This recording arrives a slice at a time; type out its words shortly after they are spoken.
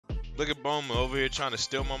Look at Boma over here trying to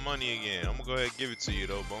steal my money again. I'm gonna go ahead and give it to you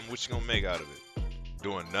though, Boma. What you gonna make out of it?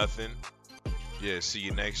 Doing nothing. Yeah, see you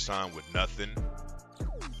next time with nothing.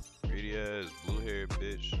 Greedy ass blue hair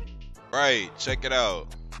bitch. Right, check it out.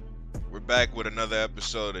 We're back with another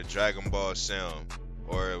episode of Dragon Ball Sim,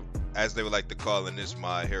 or as they would like to call in this,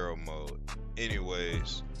 My Hero mode.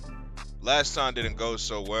 Anyways, last time didn't go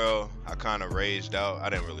so well. I kind of raged out. I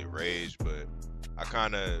didn't really rage, but I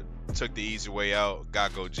kind of took the easy way out,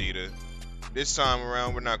 got Gogeta. This time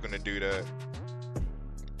around, we're not gonna do that.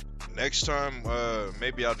 Next time,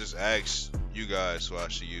 maybe I'll just ask you guys who I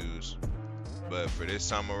should use. But for this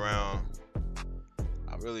time around,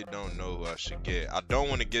 I really don't know who I should get. I don't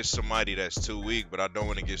want to get somebody that's too weak, but I don't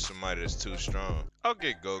want to get somebody that's too strong. I'll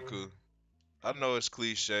get Goku. I know it's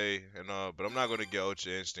cliche and all, but I'm not gonna get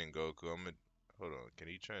Ultra Instinct Goku. Hold on, can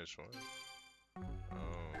he transform?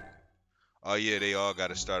 Oh yeah, they all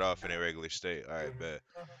gotta start off in their regular state. Alright, bet.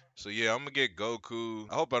 So yeah, I'm gonna get Goku.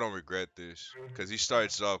 I hope I don't regret this, because he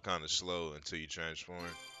starts off kind of slow until you transform.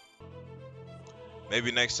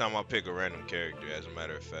 Maybe next time I'll pick a random character, as a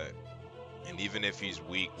matter of fact. And even if he's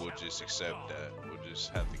weak, we'll just accept that. We'll just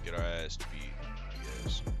have to get our ass beat, I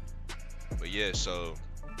guess. But yeah, so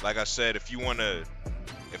like I said, if you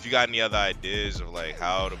got any other ideas of like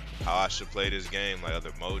how I should play this game, like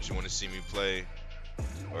other modes you want to see me play,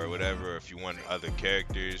 or whatever, if you want other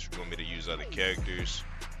characters, you want me to use other characters,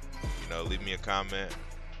 you know, leave me a comment.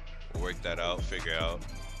 We'll work that out, figure out.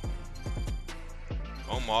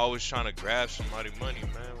 I'm always trying to grab somebody's money,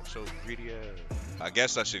 man. I'm so greedy ass. I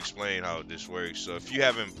guess I should explain how this works. So if you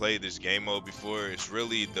haven't played this game mode before, it's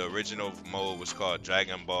really, the original mode was called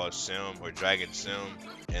Dragon Ball Sim or Dragon Sim.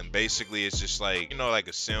 And basically it's just like, you know, like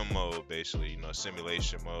a sim mode, basically, you know,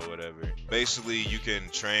 simulation mode, whatever. Basically you can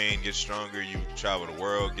train, get stronger, you travel the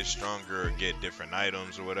world, get stronger, or get different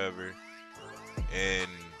items or whatever. And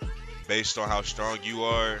based on how strong you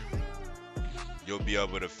are, you'll be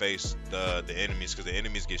able to face the enemies, because the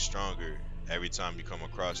enemies get stronger every time you come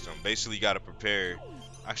across them. Basically, you got to prepare.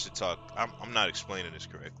 I should talk. I'm not explaining this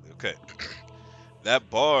correctly. Okay. That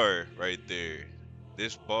bar right there,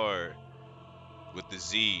 this bar with the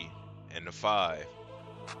Z and the 5,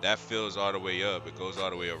 that fills all the way up. It goes all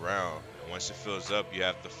the way around. And once it fills up, you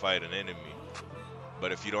have to fight an enemy.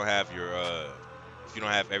 But if you don't have your if you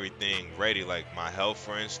don't have everything ready, like my health,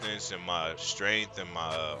 for instance, and my strength and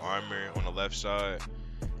my armor on the left side,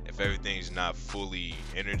 if everything's not fully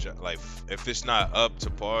energized, like if it's not up to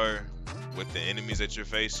par with the enemies that you're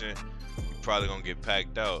facing, you're probably gonna get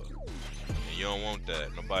packed out. And you don't want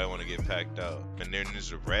that. Nobody want to get packed out. And then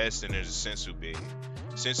there's a rest and there's a sensu bean.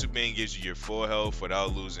 Sensu bean gives you your full health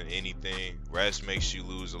without losing anything. Rest makes you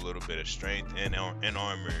lose a little bit of strength and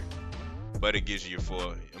armor. But it gives you your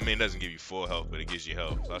full, I mean, it doesn't give you full health, but it gives you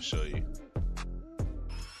health. So I'll show you.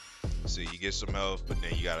 See, you get some health, but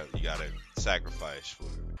then you gotta sacrifice for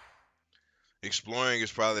it. Exploring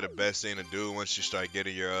is probably the best thing to do once you start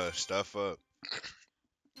getting your stuff up.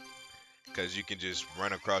 Because you can just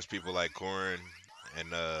run across people like Korin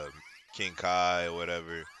and King Kai or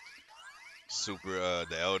whatever.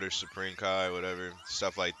 The Elder Supreme Kai or whatever.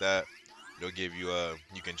 Stuff like that. They'll give you,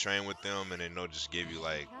 you can train with them, and then they'll just give you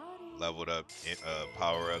like leveled up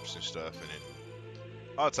power-ups and stuff, and then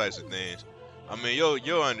all types of things. I mean,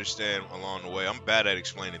 you'll understand along the way. I'm bad at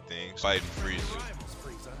explaining things. Fighting Frieza.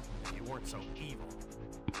 You weren't so evil.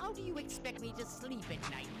 How do you expect me to sleep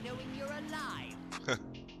at night knowing you're alive?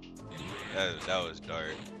 that was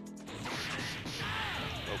dark.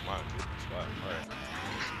 Oh my goodness. Wow. Alright.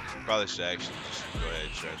 Probably should actually just go ahead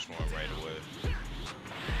and transform right away.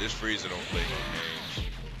 This Frieza don't play no games.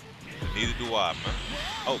 Neither do I, man.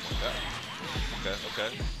 Oh my god.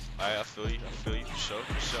 Okay. Alright, I feel you. For sure,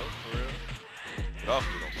 for real. Get off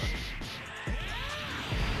me, don't mind.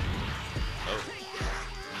 Oh.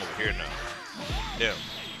 I'm over here now. Damn.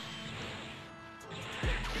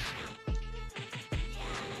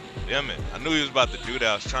 Damn it. I knew he was about to do that.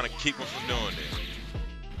 I was trying to keep him from doing it.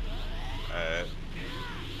 Alright.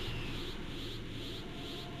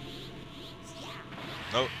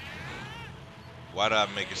 Nope. Why did I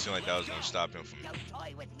make it seem like that was gonna stop him from?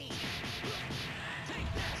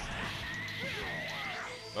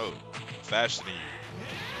 Oh, faster than you.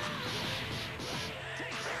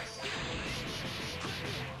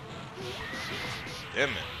 Damn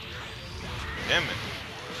it. Damn it.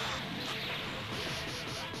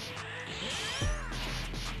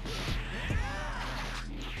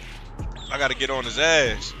 I gotta get on his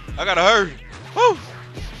ass. I gotta hurry. Woo!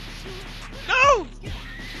 No!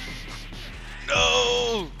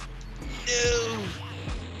 No! No!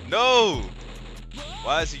 No!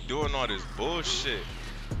 Why is he doing all this bullshit?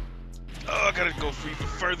 Oh, I gotta go for even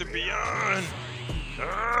further beyond.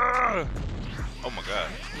 Ah. Oh my god.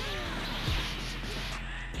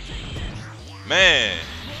 Man.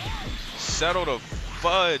 Settle the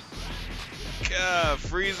FUD. God,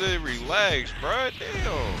 Frieza, relax, bruh.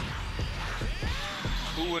 Damn.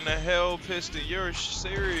 Who in the hell pissed in your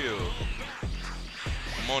cereal?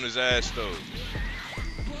 I'm on his ass though.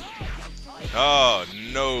 Oh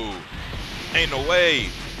no. Ain't no way.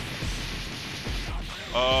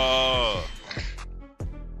 Oh.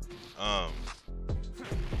 I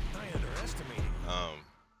underestimated.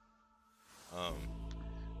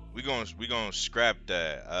 We gonna scrap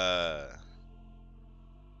that.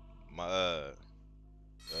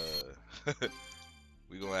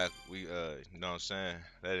 We gonna have you know what I'm saying?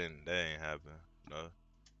 That ain't happen. No.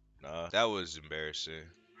 That was embarrassing.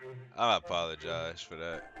 I apologize for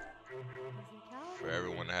that. For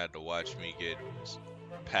everyone that had to watch me get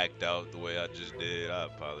packed out the way I just did, I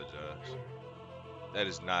apologize. That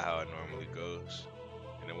is not how it normally goes.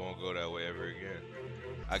 And it won't go that way ever again.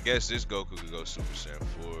 I guess this Goku could go Super Saiyan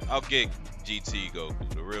 4. I'll get GT Goku,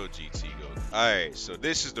 the real GT Goku. Alright, so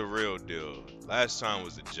this is the real deal. Last time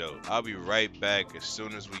was a joke. I'll be right back as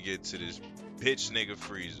soon as we get to this bitch nigga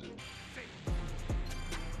Frieza.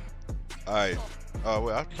 Alright. Oh,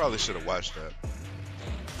 well, I probably should have watched that.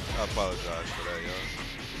 I apologize for that, y'all.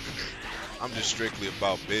 I'm just strictly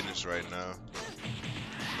about business right now.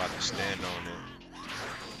 I'm about to stand on it.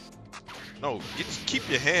 No, keep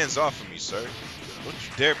your hands off of me, sir. Don't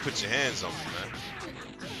you dare put your hands on me, man.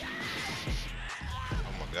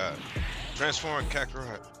 Oh my god. Transform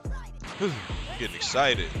Kakarot. Getting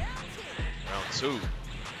excited. Round 2.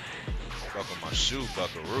 Buckle my shoe,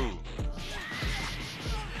 buckaroo.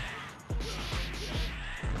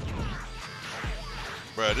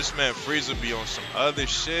 Bruh, this man Frieza be on some other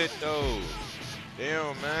shit though.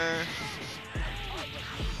 Damn, man.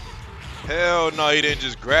 Hell no, he didn't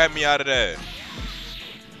just grab me out of that.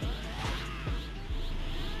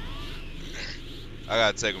 I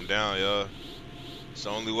gotta take him down, y'all. It's the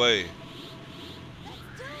only way.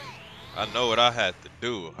 I know what I had to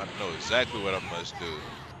do. I know exactly what I must do.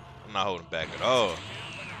 I'm not holding back at all.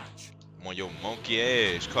 I'm on your monkey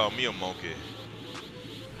ass. Call me a monkey.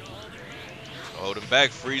 Hold him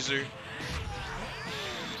back, Freezer.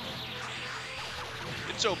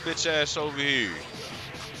 Get your bitch ass over here.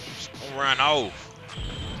 Just don't run off.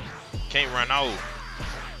 Can't run off.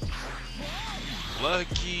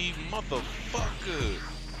 Lucky motherfucker.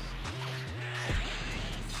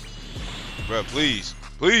 Bruh, please.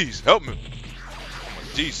 Please, help me. Oh my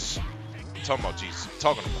Jesus. I'm talking about Jesus. I'm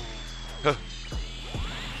talking about.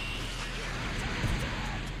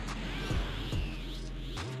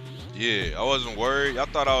 Yeah, I wasn't worried. Y'all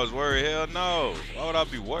thought I was worried. Hell no. Why would I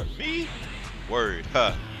be worried? Me? Worried.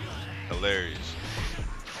 Huh. Hilarious.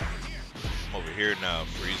 I'm over here now,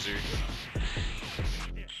 Freezer.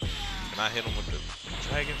 Can I hit him with the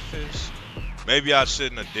Dragon Fist? Maybe I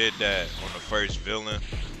shouldn't have did that on the first villain,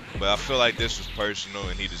 but I feel like this was personal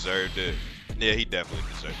and he deserved it. Yeah, he definitely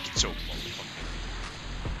deserved it. Get your motherfucker.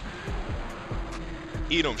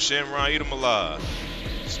 Eat him, Shenron. Eat him alive.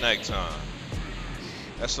 Snack time.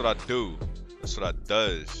 That's what I do. That's what I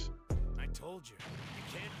does. I told you. You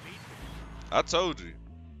can't beat me. I told you.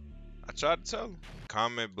 I tried to tell him.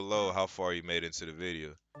 Comment below how far you made into the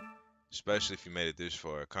video. Especially if you made it this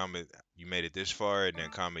far. Comment you made it this far, and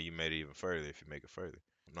then comment you made it even further if you make it further.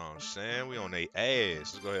 You know what I'm saying? We on they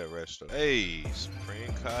ass. Let's go ahead and rest up. Hey,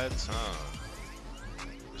 Supreme Kai time.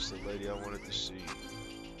 It's the lady I wanted to see.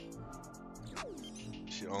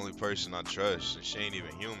 She the only person I trust, and she ain't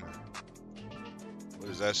even human. What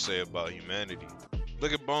does that say about humanity?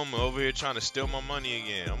 Look at Boma over here trying to steal my money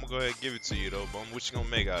again. I'm gonna go ahead and give it to you though, Boma. What you gonna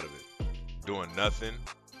make out of it? Doing nothing?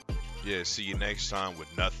 Yeah, see you next time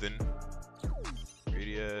with nothing.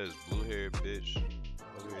 Greedy ass, blue hair bitch.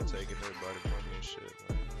 Over here taking everybody money and shit,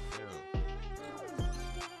 man. Damn.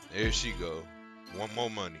 There she go. One more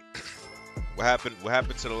money. What happened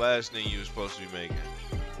to the last thing you was supposed to be making?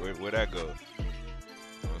 Where'd that go? You know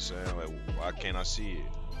what I'm saying? Like, why can't I see it?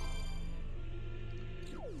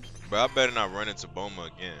 But I better not run into Boma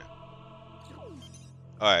again.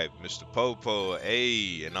 Alright, Mr. Popo,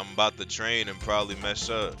 hey, and I'm about to train and probably mess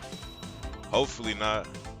up. Hopefully not.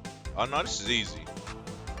 Oh no, this is easy.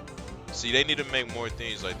 See, they need to make more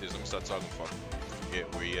things like this. Let me start talking before I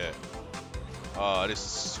forget where you at. Oh, this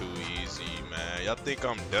is too easy, man. Y'all think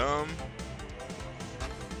I'm dumb?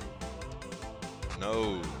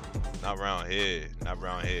 No, not round here. Not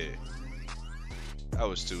round here. That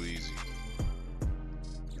was too easy.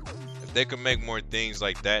 If they could make more things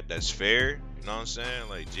like that, that's fair. You know what I'm saying?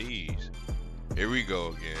 Like, jeez. Here we go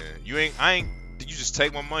again. I ain't you just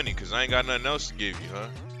take my money because I ain't got nothing else to give you, huh?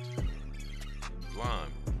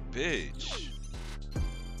 Blind bitch.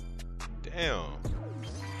 Damn.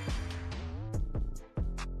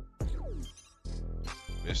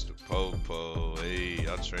 Mr. Popo, hey,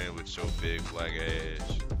 I train with your big black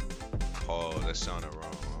ass. Pause, that sounded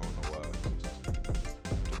wrong, I don't know why.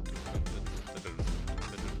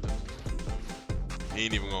 He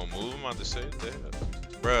ain't even gonna move, I'm about to say that.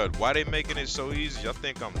 Bruh, why they making it so easy? Y'all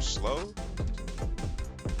think I'm slow?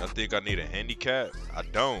 Y'all think I need a handicap? I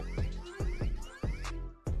don't.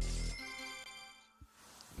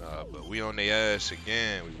 Nah, but we on their ass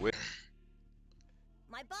again. We with.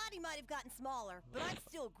 My body might have gotten smaller, but I'm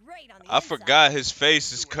still great on the I inside. forgot his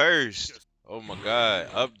face is cursed. Oh my god.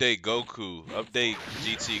 Update Goku. Update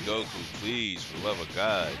GT Goku, please. For the love of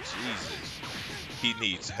God. Jesus. He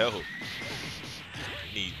needs help.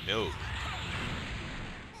 He needs milk.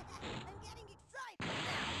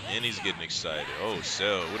 And he's getting excited. Oh,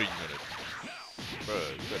 Cell, what are you gonna do?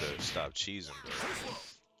 Bruh, you better stop cheesing,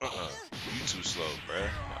 bro. You too slow, bruh.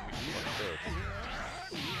 Got me fucked up.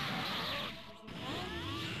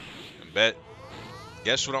 And bet.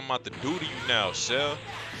 Guess what I'm about to do to you now, Cell?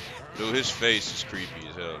 Dude, his face is creepy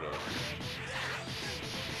as hell, though.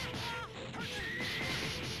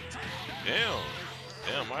 Damn.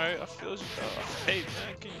 Damn, alright, I feel you, dog. Hey,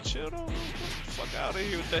 man, can you chill, though? Get the fuck out of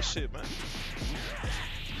here with that shit, man.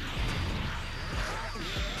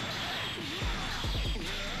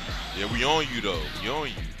 Yeah, we on you, though. We on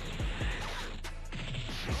you.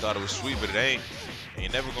 You thought it was sweet, but it ain't.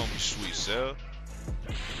 Ain't never gonna be sweet, Cell.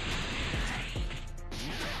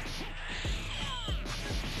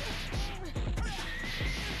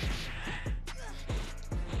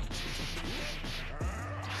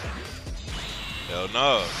 Hell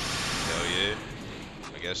no. Hell yeah.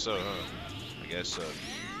 I guess so, huh? I guess so.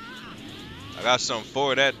 I got something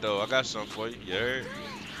for that, though. I got something for you. You heard?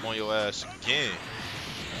 I'm on your ass again.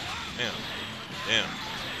 Damn. Damn.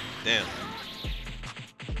 Damn.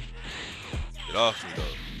 Get off me,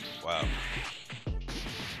 though. Wow.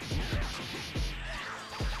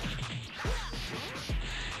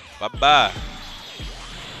 Bye-bye.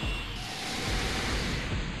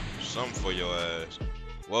 Something for your ass.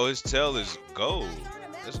 Well, his tail is gold.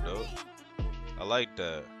 That's dope. I like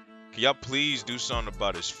that. Can y'all please do something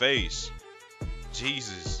about his face?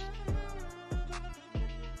 Jesus.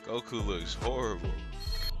 Goku looks horrible.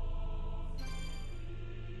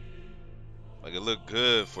 Like, it looked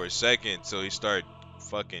good for a second until he started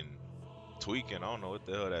fucking tweaking. I don't know what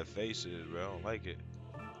the hell that face is, bro. I don't like it.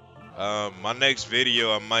 My next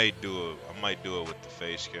video, I might do it with the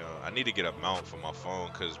face cam. I need to get a mount for my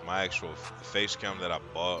phone because my actual face cam that I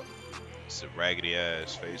bought, it's a raggedy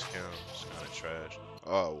ass face cam. It's kind of trash.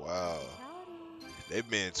 Oh wow, they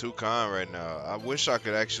being too kind right now. I wish I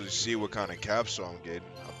could actually see what kind of capsule I'm getting.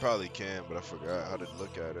 I probably can, but I forgot how to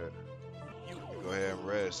look at it. Go ahead and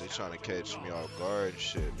rest. They trying to catch me off guard and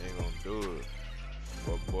shit. They ain't gonna do it.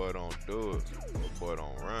 What boy don't do it? What boy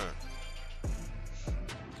don't run?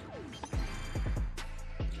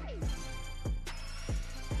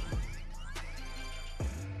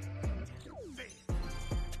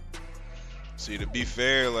 See, to be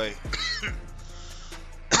fair, like,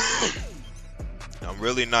 I'm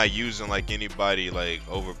really not using, like, anybody, like,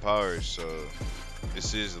 overpowered, so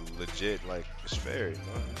this is legit, like, it's fair, you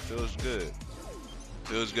know? It feels good.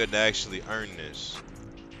 Feels good to actually earn this.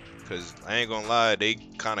 Because I ain't gonna lie, they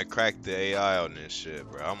kind of cracked the AI on this shit,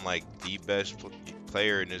 bro. I'm, like, the best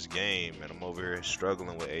player in this game, and I'm over here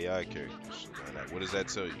struggling with AI characters. So, like, what does that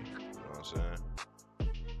tell you? You know what I'm saying?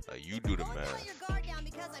 Like, you do the math.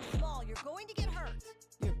 You're going to get hurt.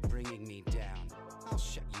 You're bringing me down. I'll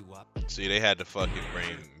shut you up. See, they had to fucking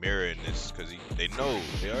bring Mirror in this because they know.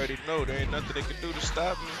 They already know. There ain't nothing they can do to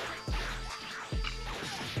stop me.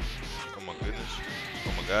 Oh my goodness.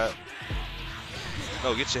 Oh my god.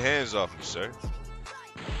 No, get your hands off me, sir.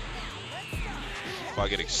 If I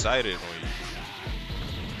get excited on you.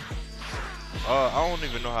 I don't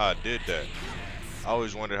even know how I did that. I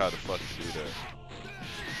always wondered how the fuck to do that.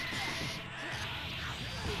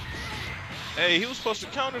 Hey, he was supposed to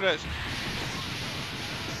counter that.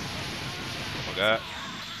 Oh my god.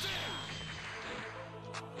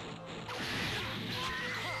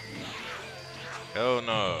 Hell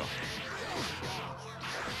no.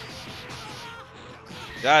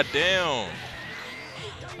 God damn.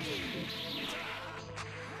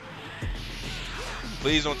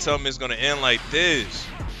 Please don't tell me it's gonna end like this.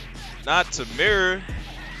 Not to Mirror.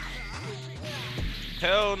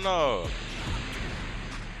 Hell no.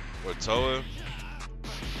 Or Toa.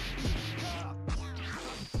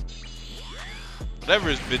 Whatever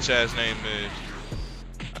his bitch ass name is.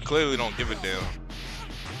 I clearly don't give a damn.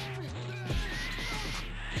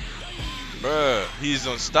 Bruh, he's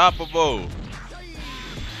unstoppable.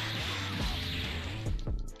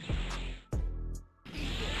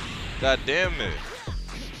 God damn it.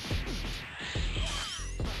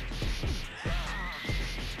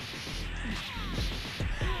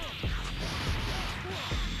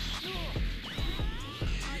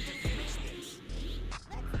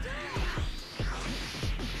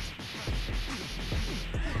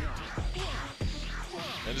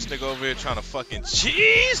 And this nigga over here trying to fucking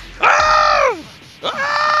cheese. Ah!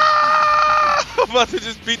 Ah! I'm about to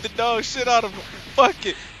just beat the dog shit out of him. Fuck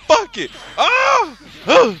it. Fuck it. Ah!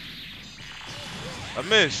 Ah! I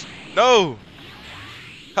missed. No.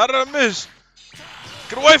 How did I miss?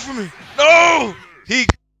 Get away from me. No. He.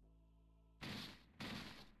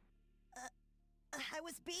 I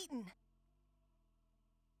was beaten.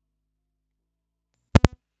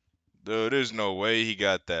 Dude, there's no way he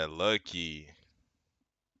got that lucky.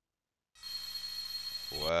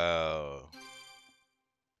 Wow.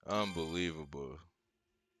 Unbelievable.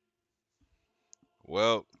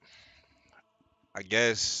 Well, I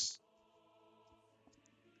guess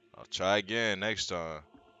I'll try again next time.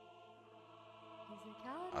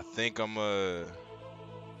 I think I'm who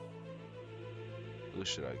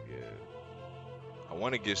should I get? I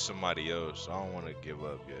want to get somebody else. I don't want to give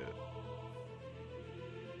up yet.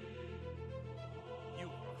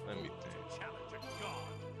 Let me think.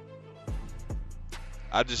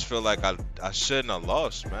 I just feel like I shouldn't have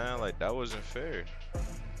lost, man. Like that wasn't fair.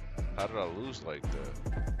 How did I lose like that?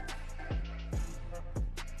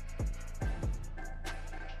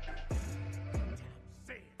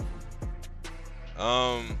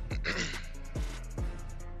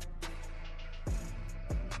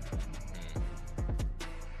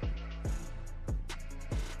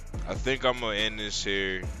 I think I'm gonna end this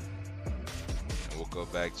here, and we'll go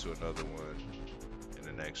back to another one. In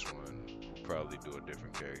the next one, we'll probably do a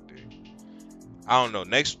different character. I don't know.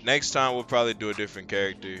 Next time we'll probably do a different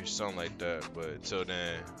character, something like that. But until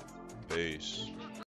then, peace.